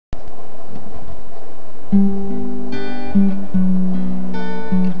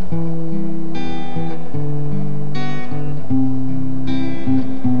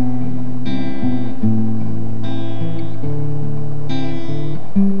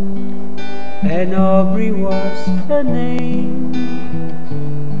and Aubrey was her name.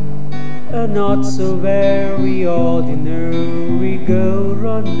 A not so very ordinary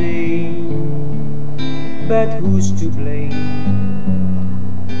girl name, but who's to blame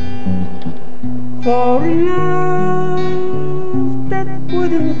for a love that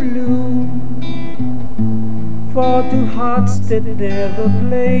wouldn't bloom, for two hearts that never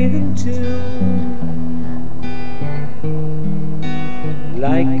played in tune?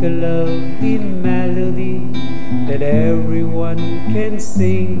 Like a lovely melody that everyone can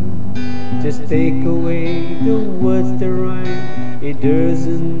sing, just take away the words that rhyme, it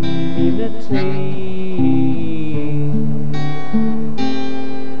doesn't mean a thing.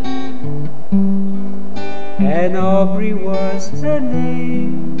 And Aubrey was her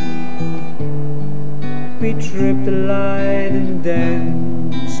name. We tripped the light and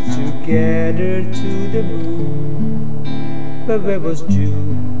danced together to the moon, but where was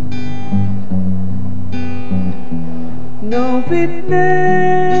June? No, it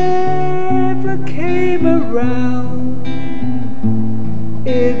never came around.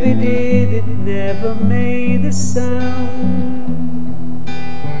 If it did, it never made a sound.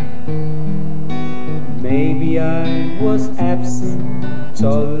 Maybe I was absent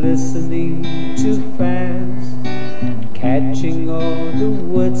or listening too fast, catching all the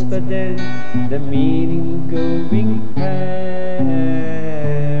words but then the meaning going past.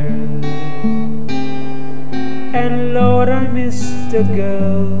 And Lord, I missed a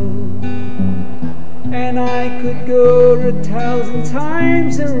girl, and I could go 1,000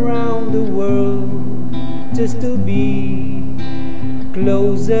 times around the world just to be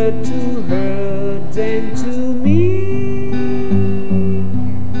closer to her than to me.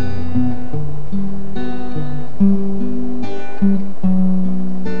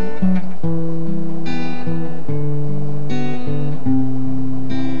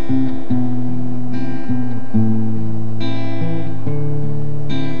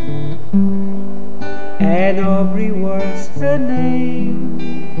 And Aubrey was her name.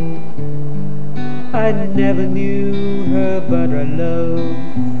 I never knew her, but I love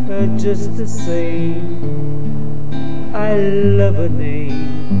her just the same. I love her name.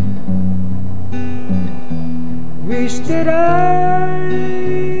 Wish that I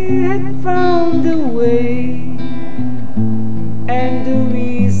had found a way and the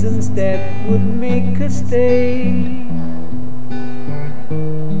reasons that would make her stay.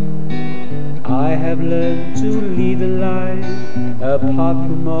 I have learned to lead a life apart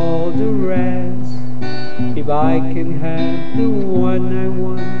from all the rest. If I can have the one I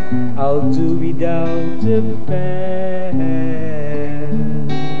want, I'll do without the best.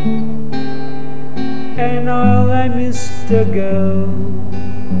 And all I missed a girl,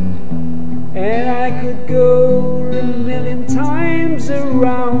 and I could go 1,000,000 times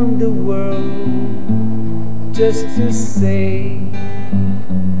around the world just to say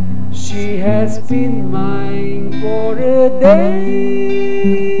she has been mine for a day.